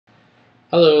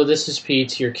Hello, this is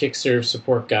Pete, your Kickserv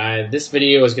support guide. This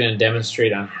video is going to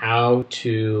demonstrate on how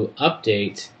to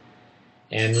update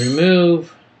and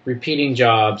remove repeating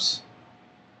jobs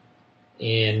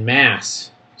in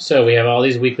mass. So we have all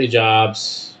these weekly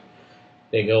jobs.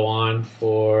 They go on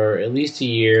for at least a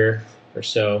year or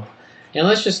so. And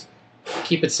let's just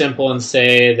keep it simple and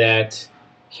say that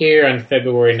here on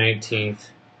February 19th,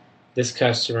 this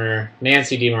customer,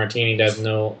 Nancy DiMartini, does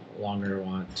no longer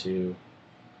want to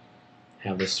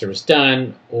have this service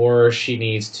done, or she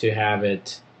needs to have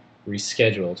it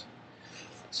rescheduled.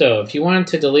 So if you want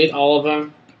to delete all of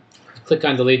them, click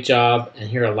on delete job, and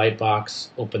here a light box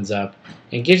opens up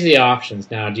and gives you the options.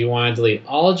 Now, do you want to delete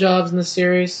all jobs in the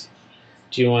series?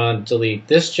 Do you want to delete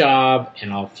this job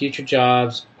and all future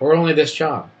jobs, or only this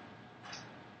job?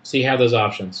 So you have those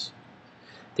options.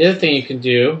 The other thing you can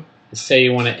do is say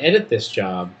you want to edit this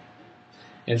job.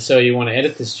 And so you want to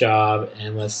edit this job,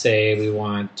 and let's say we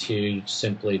want to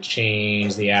simply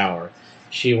change the hour.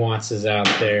 She wants us out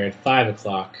there at 5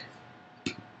 o'clock.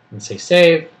 And say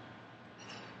save,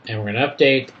 and we're going to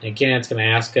update. And again, it's going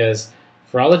to ask us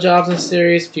for all the jobs in the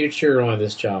series, future, or only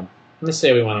this job. Let's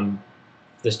say we want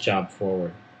this job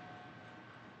forward.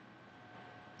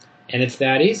 And it's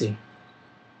that easy.